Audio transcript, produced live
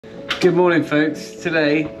Good morning, folks.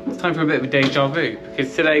 Today it's time for a bit of a deja vu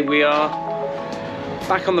because today we are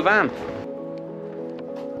back on the van.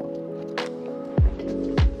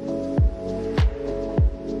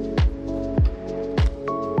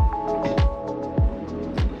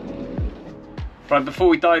 Right, before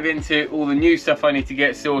we dive into all the new stuff I need to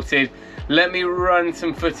get sorted, let me run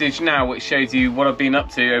some footage now which shows you what I've been up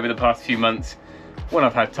to over the past few months when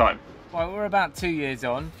I've had time. Well, we're about 2 years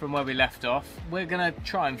on from where we left off. We're going to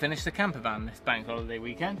try and finish the camper van this bank holiday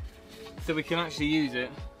weekend so we can actually use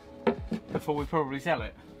it before we probably sell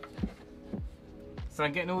it. So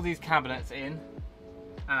I'm getting all these cabinets in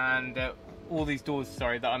and all these doors,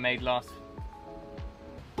 sorry, that I made last.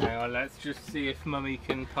 Hang on, let's just see if Mummy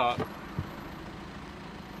can park.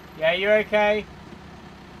 Yeah, you're okay?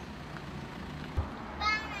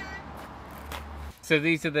 So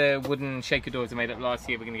these are the wooden shaker doors I made up last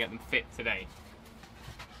year. We're going to get them fit today,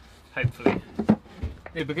 hopefully.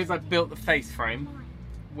 Yeah, because I've built the face frame,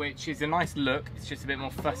 which is a nice look, it's just a bit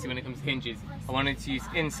more fussy when it comes to hinges. I wanted to use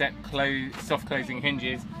inset soft closing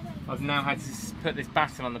hinges. I've now had to put this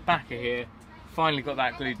batten on the back of here. Finally got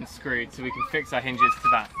that glued and screwed so we can fix our hinges to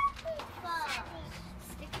that.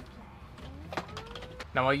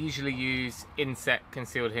 Now I usually use inset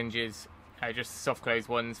concealed hinges, just soft close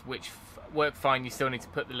ones, which work fine. You still need to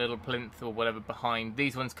put the little plinth or whatever behind.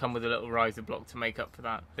 These ones come with a little riser block to make up for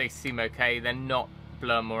that. They seem okay, they're not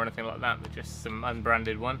Blum or anything like that, they're just some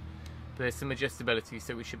unbranded one. But there's some adjustability,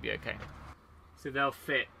 so we should be okay. So they'll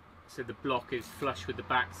fit, so the block is flush with the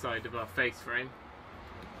back side of our face frame.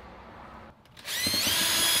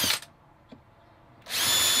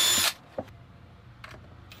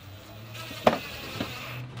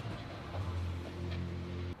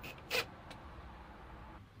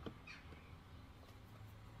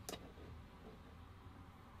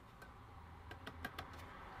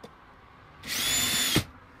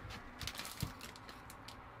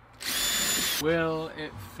 Will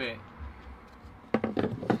it fit?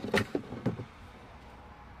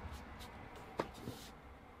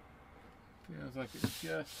 Feels like it's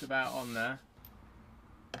just about on there.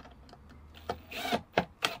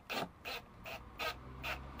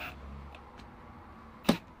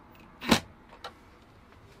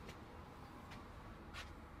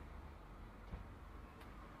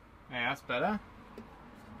 Yeah, that's better.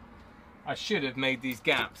 I should have made these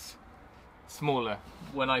gaps smaller.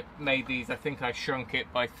 When I made these, I think I shrunk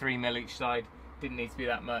it by 3 mil each side. Didn't need to be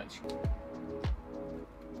that much.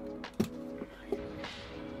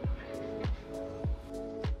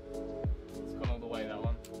 It's gone all the way, that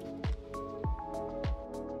one.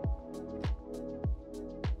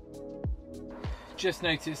 Just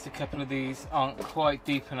noticed a couple of these aren't quite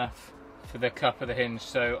deep enough for the cup of the hinge,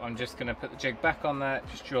 so I'm just going to put the jig back on there,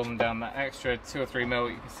 just drill them down that extra 2 or 3 mil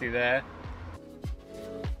you can see there.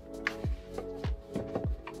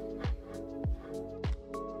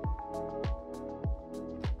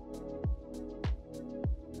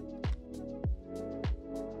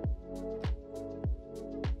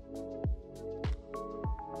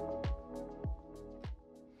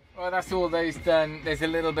 Well, that's all those done. There's a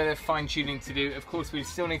little bit of fine tuning to do. Of course, we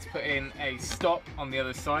still need to put in a stop on the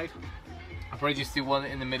other side. I'll probably just do one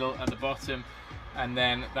in the middle at the bottom and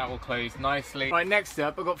then that will close nicely. Right, next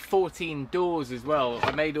up, I've got 14 doors as well.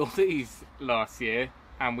 I made all these last year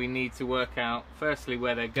and we need to work out firstly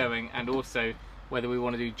where they're going and also whether we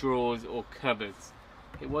want to do drawers or cupboards.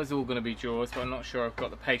 It was all going to be drawers, but I'm not sure I've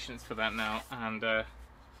got the patience for that now, and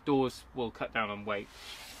doors will cut down on weight.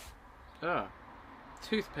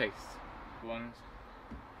 Toothpaste ones.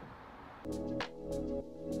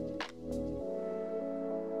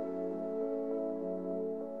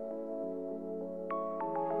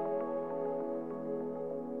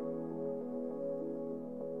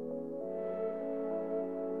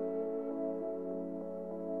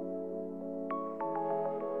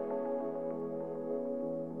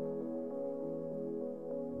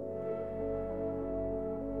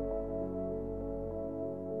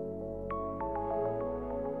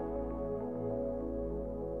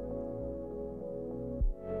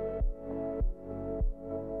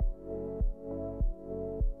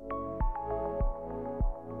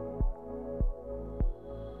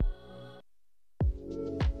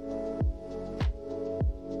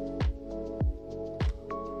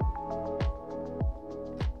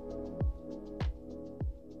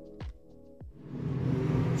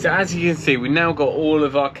 So as you can see, we've now got all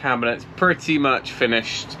of our cabinets pretty much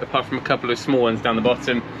finished, apart from a couple of small ones down the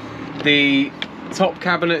bottom. The top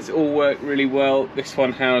cabinets all work really well. This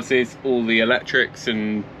one houses all the electrics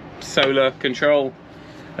and solar control,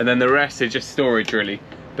 and then the rest are just storage really.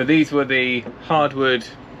 But these were the hardwood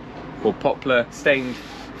or poplar stained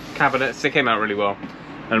cabinets. They came out really well.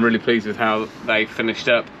 I'm really pleased with how they finished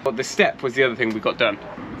up. But the step was the other thing we got done.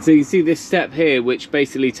 So you can see this step here, which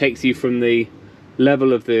basically takes you from the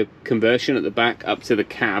level of the conversion at the back up to the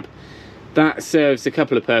cab. That serves a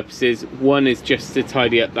couple of purposes. One is just to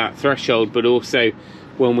tidy up that threshold, but also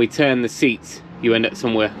when we turn the seats, you end up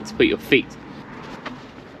somewhere to put your feet.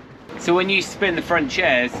 So when you spin the front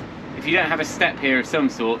chairs, if you don't have a step here of some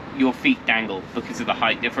sort, your feet dangle because of the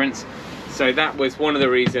height difference. So that was one of the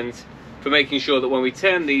reasons for making sure that when we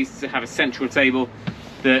turn these to have a central table,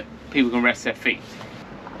 that people can rest their feet.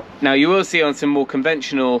 Now you will see on some more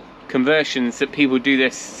conventional conversions that people do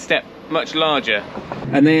this step much larger,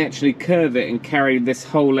 and they actually curve it and carry this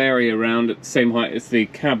whole area around at the same height as the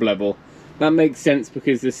cab level. That makes sense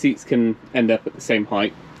because the seats can end up at the same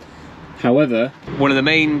height. However, one of the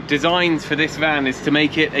main designs for this van is to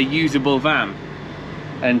make it a usable van,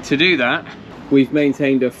 and to do that we've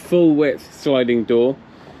maintained a full width sliding door.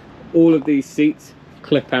 All of these seats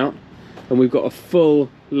clip out, and we've got a full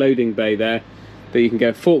loading bay there that you can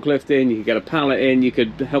get a forklift in, you can get a pallet in, you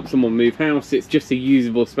could help someone move house. It's just a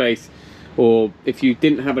usable space. Or if you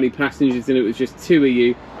didn't have any passengers and it was just two of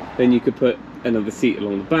you, then you could put another seat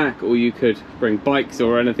along the back, or you could bring bikes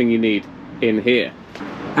or anything you need in here.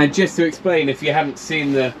 And just to explain, if you haven't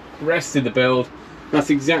seen the rest of the build, that's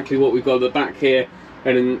exactly what we've got at the back here.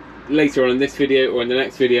 And then later on in this video or in the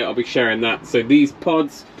next video, I'll be sharing that. So these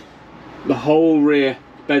pods, the whole rear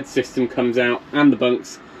bed system comes out and the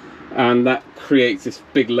bunks, and that creates this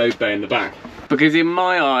big load bay in the back. Because in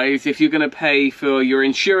my eyes, if you're going to pay for your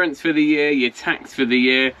insurance for the year, your tax for the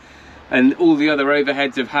year, and all the other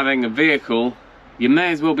overheads of having a vehicle, you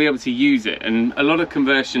may as well be able to use it. And a lot of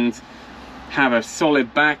conversions have a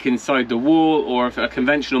solid back inside the wall, or if a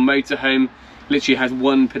conventional motorhome literally has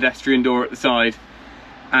one pedestrian door at the side.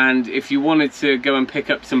 And if you wanted to go and pick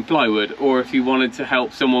up some plywood, or if you wanted to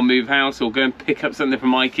help someone move house, or go and pick up something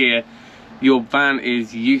from IKEA, your van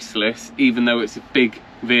is useless even though it's a big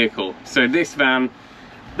vehicle. So this van,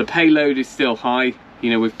 the payload is still high. You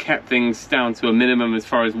know, we've kept things down to a minimum as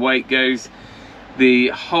far as weight goes. The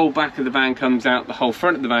whole back of the van comes out, the whole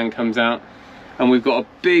front of the van comes out, and we've got a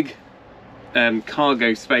big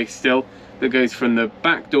cargo space still that goes from the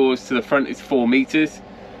back doors to the front is 4 meters,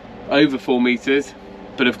 over 4 meters,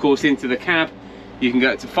 but of course into the cab you can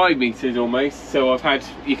go up to 5 meters almost. So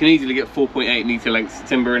you can easily get 4.8 meter lengths of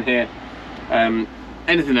timber in here.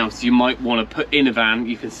 Anything else you might want to put in a van,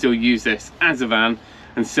 you can still use this as a van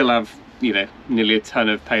and still have, you know, nearly a ton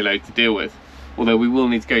of payload to deal with. Although we will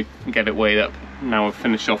need to go and get it weighed up now I've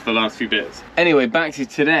finished off the last few bits. Anyway, back to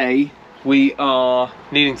today, we are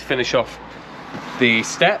needing to finish off the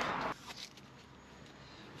step.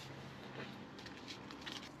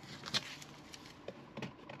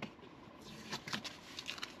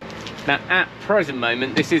 Now at present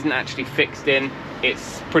moment, this isn't actually fixed in,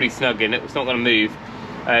 it's pretty snug in it, it's not going to move.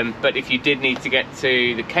 But if you did need to get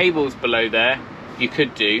to the cables below there, you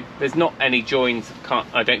could do. There's not any joins,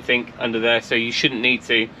 I don't think, under there, so you shouldn't need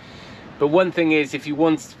to. But one thing is, if you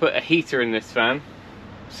wanted to put a heater in this van,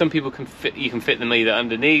 some people can fit, you can fit them either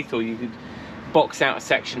underneath, or you could box out a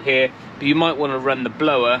section here, but you might want to run the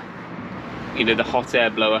blower, you know, the hot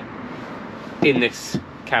air blower, in this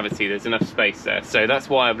cavity. There's enough space there, so that's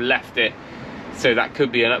why I've left it. So that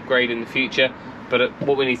could be an upgrade in the future, but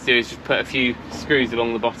what we need to do is just put a few screws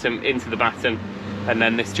along the bottom into the batten, and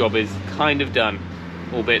then this job is kind of done,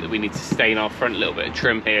 albeit that we need to stain our front a little bit of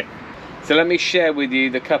trim here. So let me share with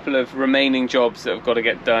you the couple of remaining jobs that have got to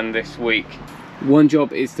get done this week. One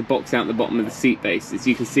job is to box out the bottom of the seat base. As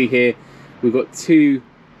you can see here, we've got 2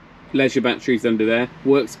 leisure batteries under there.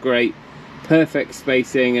 Works great, perfect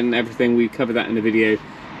spacing and everything. We covered that in a video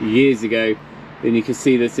years ago. Then you can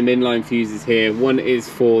see there's some inline fuses here. One is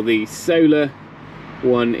for the solar,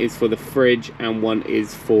 one is for the fridge, and one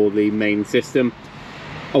is for the main system.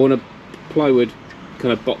 I want to plywood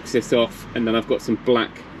kind of box this off, and then I've got some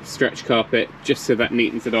black stretch carpet just so that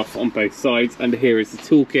neatens it off on both sides. Under here is the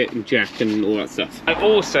toolkit and jack and all that stuff. I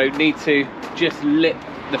also need to just lip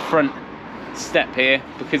the front step here,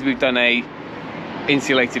 because we've done a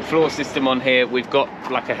insulated floor system on here. We've got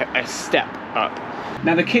like a step up.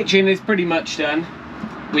 Now the kitchen is pretty much done.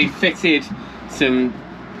 We've fitted some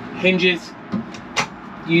hinges,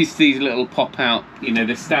 used these little pop out, you know,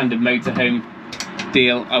 the standard motorhome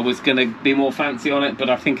deal. I was going to be more fancy on it, but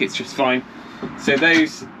I think it's just fine. So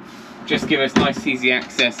those just give us nice easy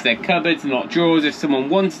access. They're cupboards, not drawers. If someone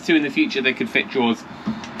wanted to in the future, they could fit drawers,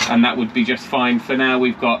 and that would be just fine. For now,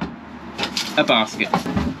 we've got a basket.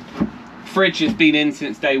 Fridge has been in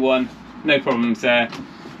since day one, no problems there.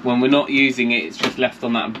 When we're not using it, it's just left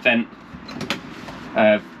on that vent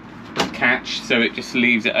catch, so it just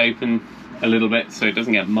leaves it open a little bit so it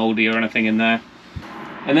doesn't get moldy or anything in there.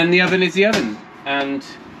 And then the oven is the oven, and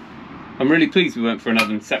I'm really pleased we went for an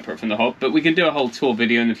oven separate from the hob, but we can do a whole tour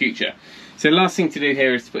video in the future. So last thing to do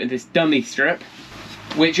here is to put in this dummy strip,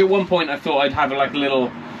 which at one point I thought I'd have like a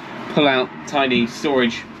little pull out tiny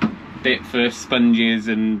storage bit for sponges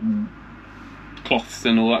and cloths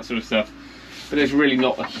and all that sort of stuff, but there's really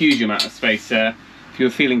not a huge amount of space there. If you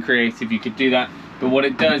were feeling creative, you could do that, but what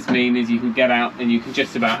it does mean is you can get out and you can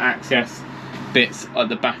just about access bits at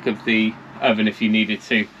the back of the oven if you needed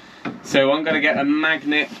to. So I'm going to get a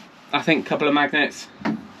magnet, I think a couple of magnets,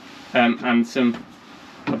 and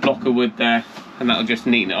a block of wood there, and that'll just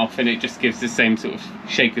neaten it off, and it just gives the same sort of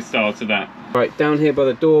shaker style to that. Right, down here by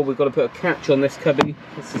the door we've got to put a catch on this cubby.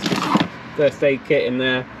 This is just first aid kit in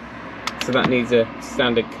there, so that needs a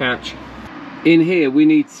standard catch. In here we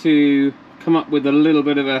need to come up with a little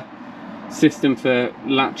bit of a system for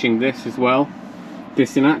latching this as well.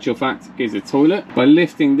 This in actual fact is a toilet. By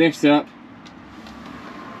lifting this up,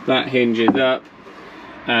 that hinges up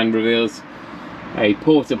and reveals a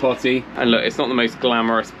porta potty. And look, it's not the most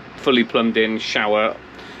glamorous fully plumbed in shower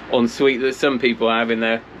ensuite that some people have in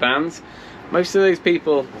their vans. Most of those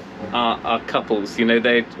people are couples, you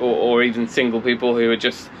know, or even single people who are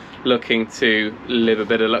just looking to live a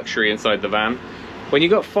bit of luxury inside the van. When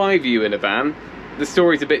you've got 5 of you in a van, the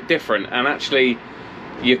story's a bit different, and actually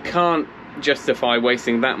you can't justify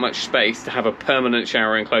wasting that much space to have a permanent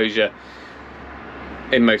shower enclosure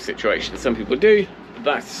in most situations. Some people do.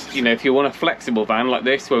 That's, you know, if you want a flexible van like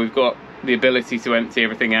this where we've got the ability to empty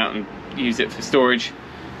everything out and use it for storage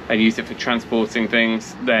and use it for transporting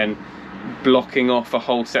things, then blocking off a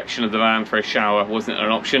whole section of the van for a shower wasn't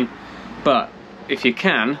an option. But if you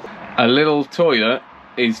can, a little toilet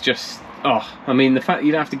is just, oh, I mean, the fact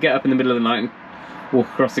you'd have to get up in the middle of the night and walk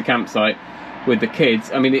across the campsite with the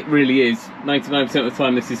kids, I mean, it really is 99% of the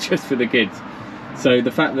time this is just for the kids. So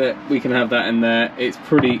the fact that we can have that in there, it's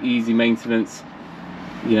pretty easy maintenance.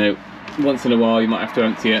 You know, once in a while you might have to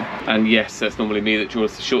empty it, and yes, that's normally me that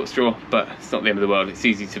draws the short straw, but it's not the end of the world. It's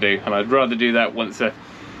easy to do, and I'd rather do that once a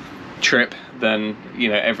trip than, you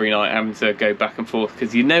know, every night having to go back and forth,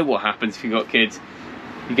 because you know what happens if you've got kids.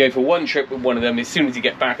 You go for one trip with one of them, as soon as you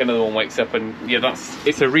get back another one wakes up, and yeah,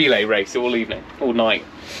 it's a relay race all evening, all night.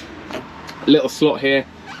 Little slot here,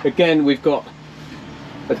 again we've got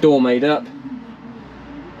a door made up,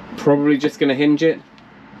 probably just going to hinge it.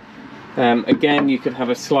 Again, you could have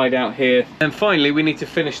a slide out here. And finally we need to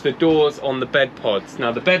finish the doors on the bed pods.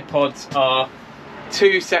 Now the bed pods are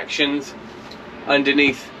 2 sections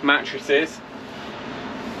underneath mattresses,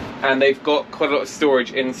 and they've got quite a lot of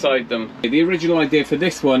storage inside them. The original idea for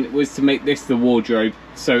this one was to make this the wardrobe,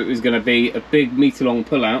 so it was going to be a big meter long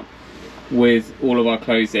pull out with all of our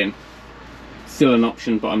clothes in. Still an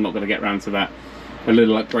option, but I'm not going to get around to that. A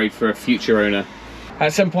little upgrade for a future owner.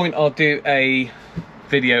 At some point I'll do a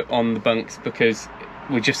video on the bunks, because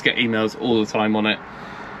we just get emails all the time on it.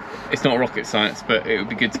 It's not rocket science, but it would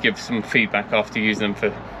be good to give some feedback after using them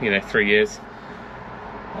for, you know, 3 years.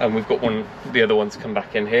 And we've got the other ones come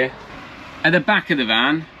back in here. At the back of the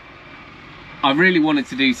van, I really wanted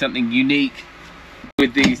to do something unique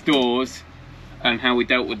with these doors and how we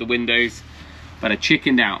dealt with the windows, but I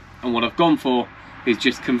chickened out, and what I've gone for is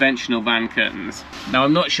just conventional van curtains. Now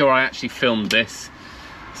I'm not sure I actually filmed this,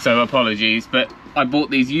 so apologies, but I bought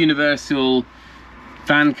these universal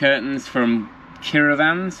van curtains from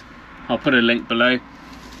Campers. I'll put a link below,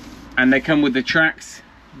 and they come with the tracks.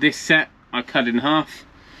 This set I cut in half,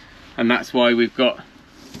 and that's why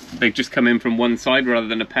they've just come in from one side rather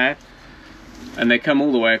than a pair, and they come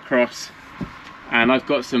all the way across. And I've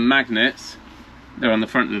got some magnets, they're on the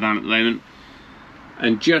front of the van at the moment,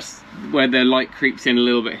 and just where the light creeps in a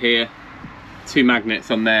little bit here, 2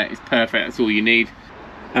 magnets on there is perfect. That's all you need.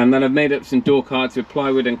 And then I've made up some door cards with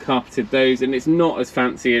plywood and carpeted those, and it's not as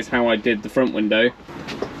fancy as how I did the front window.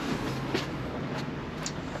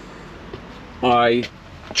 I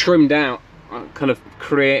trimmed out, I kind of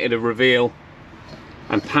created a reveal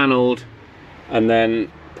and panelled, and then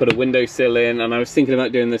put a windowsill in, and I was thinking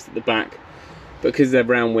about doing this at the back, but because they're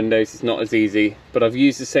round windows it's not as easy. But I've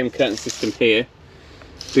used the same curtain system here.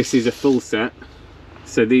 This is a full set,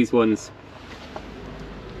 so these ones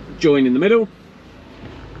join in the middle,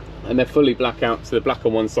 and they're fully black out, so they're black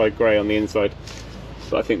on one side, grey on the inside,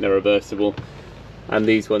 but I think they're reversible. And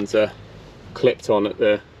these ones are clipped on at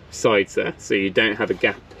the sides there, so you don't have a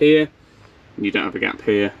gap here and you don't have a gap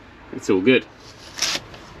here. It's all good.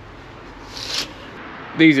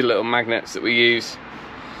 These are little magnets that we use,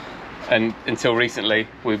 and until recently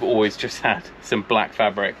we've always just had some black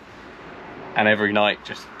fabric. and every night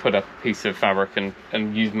just put up a piece of fabric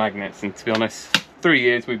and use magnets. And to be honest, 3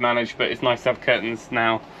 years we've managed, but it's nice to have curtains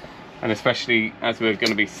now, and especially as we're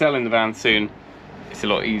going to be selling the van soon, it's a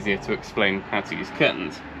lot easier to explain how to use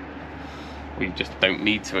curtains. We just don't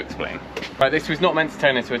need to explain. Right, this was not meant to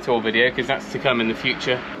turn into a tour video because that's to come in the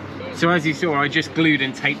future. So as you saw, I just glued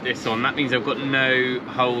and taped this on. That means I've got no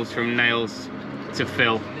holes from nails to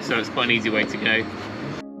fill, so it's quite an easy way to go.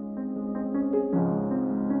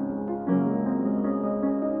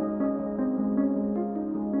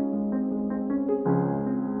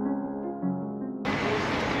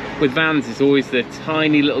 With vans, it's always the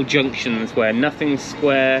tiny little junctions where nothing's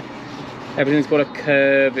square, everything's got a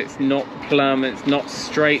curve, it's not plumb, it's not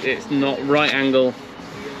straight, it's not right angle,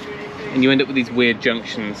 and you end up with these weird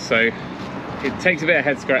junctions. So it takes a bit of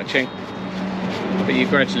head scratching, but you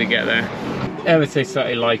gradually get there. Ever so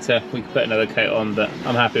slightly lighter, we could put another coat on, but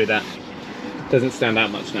I'm happy with that. Doesn't stand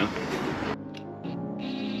out much now.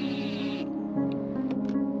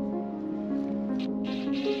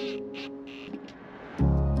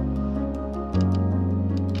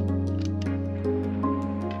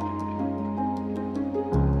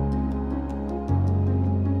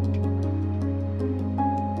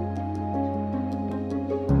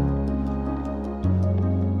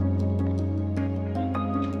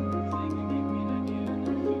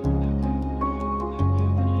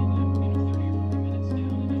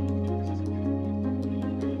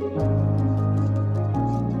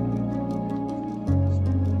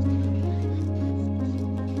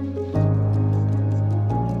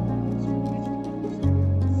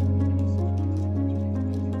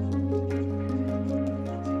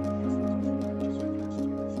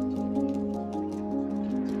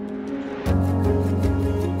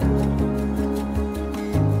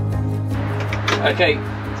 Okay,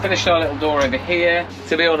 finished our little door over here.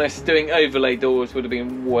 To be honest, doing overlay doors would have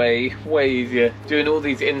been way easier. Doing all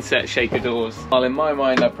these inset shaker doors, while in my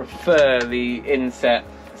mind I prefer the inset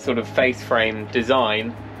sort of face frame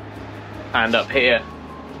design, and up here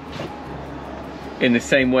in the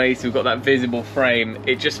same way, so we've got that visible frame.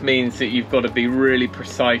 It just means that you've got to be really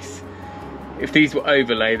precise. If these were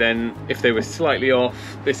overlay, then if they were slightly off,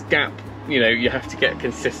 this gap, you know, you have to get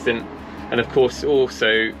consistent. And of course,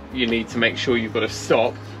 also, you need to make sure you've got a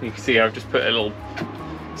stop. You can see I've just put a little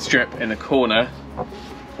strip in the corner,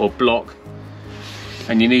 or block,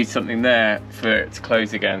 and you need something there for it to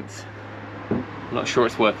close against. I'm not sure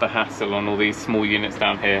it's worth the hassle on all these small units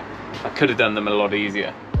down here. I could have done them a lot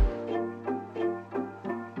easier.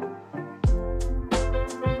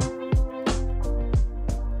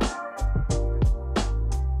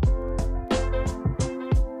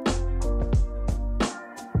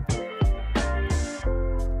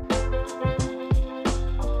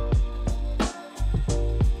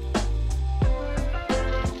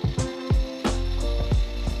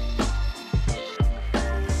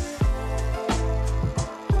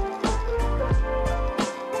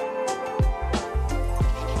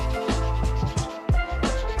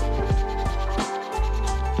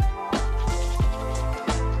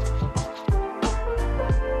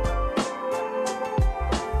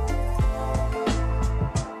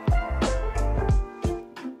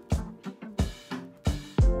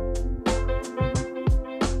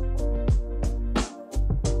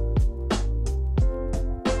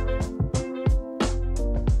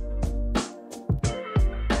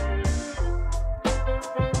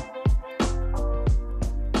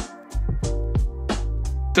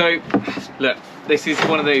 So, look, this is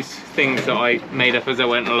one of those things that I made up as I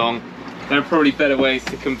went along. There are probably better ways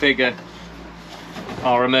to configure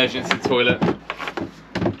our emergency toilet,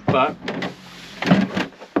 but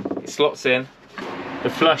it slots in. The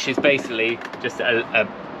flush is basically just a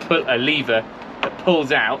lever that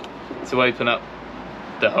pulls out to open up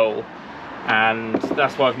the hole, and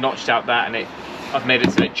that's why I've notched out that, and I've made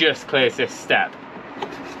it so it just clears this step.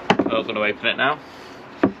 I'm not going to open it now.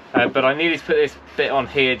 But I needed to put this bit on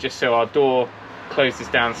here just so our door closes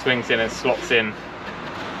down, swings in and slots in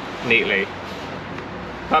neatly.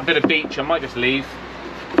 That bit of beach I might just leave,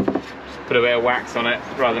 just put a bit of wax on it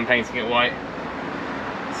rather than painting it white.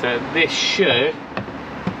 So this should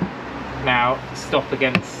now stop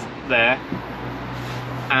against there,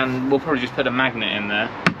 and we'll probably just put a magnet in there.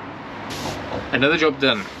 Another job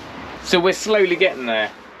done. So we're slowly getting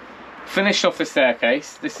there. Finished off the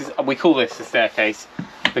staircase. We call this the staircase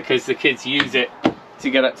because the kids use it to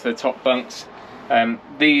get up to the top bunks.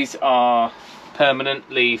 These are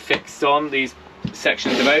permanently fixed on, these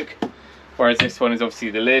sections of oak, whereas this one is obviously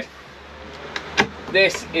the lid.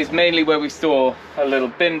 This is mainly where we store a little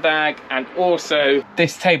bin bag, and also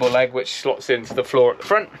this table leg which slots into the floor at the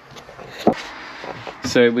front.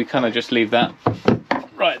 So we kind of just leave that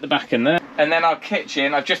right at the back in there. And then our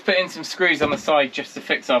kitchen, I've just put in some screws on the side just to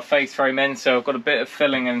fix our face frame in, so I've got a bit of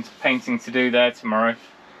filling and painting to do there tomorrow.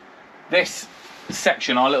 This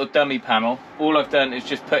section, our little dummy panel, all I've done is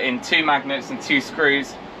just put in 2 magnets and 2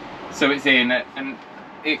 screws, so it's in, and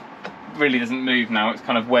it really doesn't move now. It's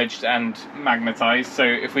kind of wedged and magnetized, so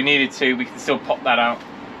if we needed to, we can still pop that out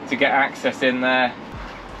to get access in there.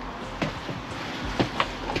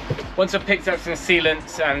 Once I've picked up some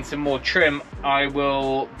sealants and some more trim, I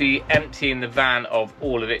will be emptying the van of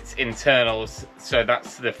all of its internals. So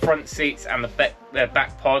that's the front seats and the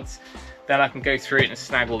back pods. Then I can go through it and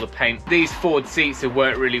snag all the paint. These Ford seats have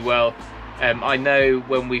worked really well. I know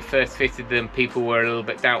when we first fitted them, people were a little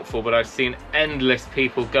bit doubtful, but I've seen endless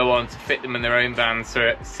people go on to fit them in their own vans, so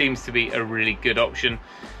it seems to be a really good option.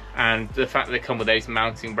 And the fact that they come with those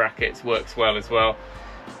mounting brackets works well as well.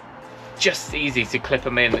 Just easy to clip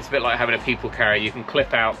them in. It's a bit like having a people carrier. You can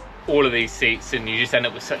clip out all of these seats and you just end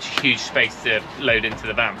up with such a huge space to load into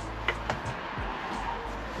the van.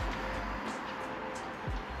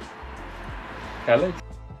 Hello.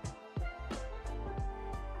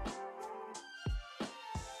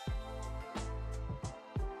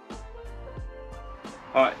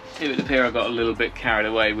 Alright, it would appear I got a little bit carried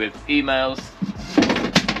away with emails.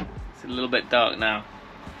 It's a little bit dark now.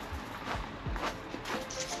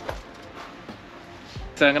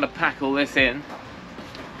 So I'm going to pack all this in,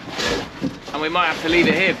 and we might have to leave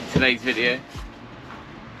it here for today's video.